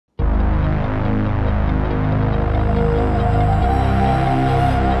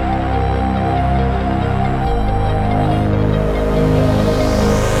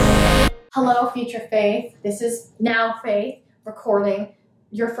meet your Faith. This is now Faith recording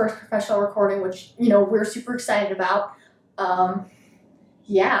your first professional recording, which, we're super excited about.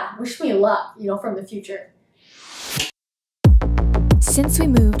 Yeah, wish me luck, from the future. Since we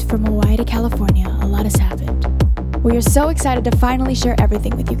moved from Hawaii to California, a lot has happened. We are so excited to finally share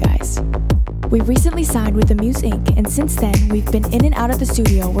everything with you guys. We recently signed with Amuse Inc., and since then, we've been in and out of the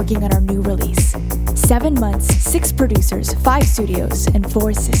studio working on our new release. 7 months, 6 producers, 5 studios, and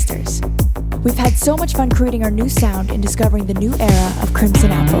 4 sisters. We've had so much fun creating our new sound and discovering the new era of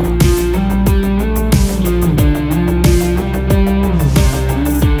Crimson Apple.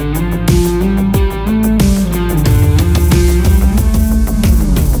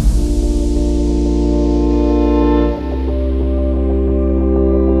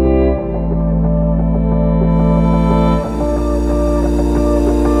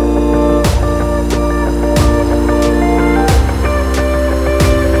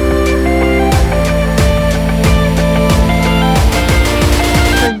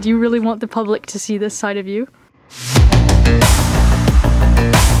 Do you really want the public to see this side of you?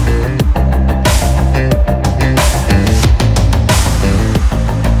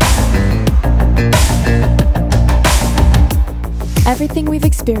 Everything we've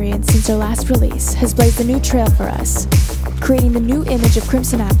experienced since our last release has blazed a new trail for us. Creating the new image of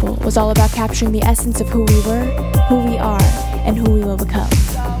Crimson Apple was all about capturing the essence of who we were, who we are, and who we will become.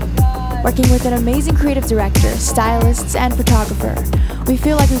 Working with an amazing creative director, stylists, and photographer, we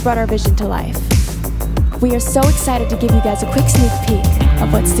feel like we brought our vision to life. We are so excited to give you guys a quick sneak peek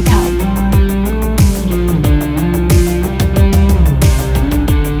of what's to come.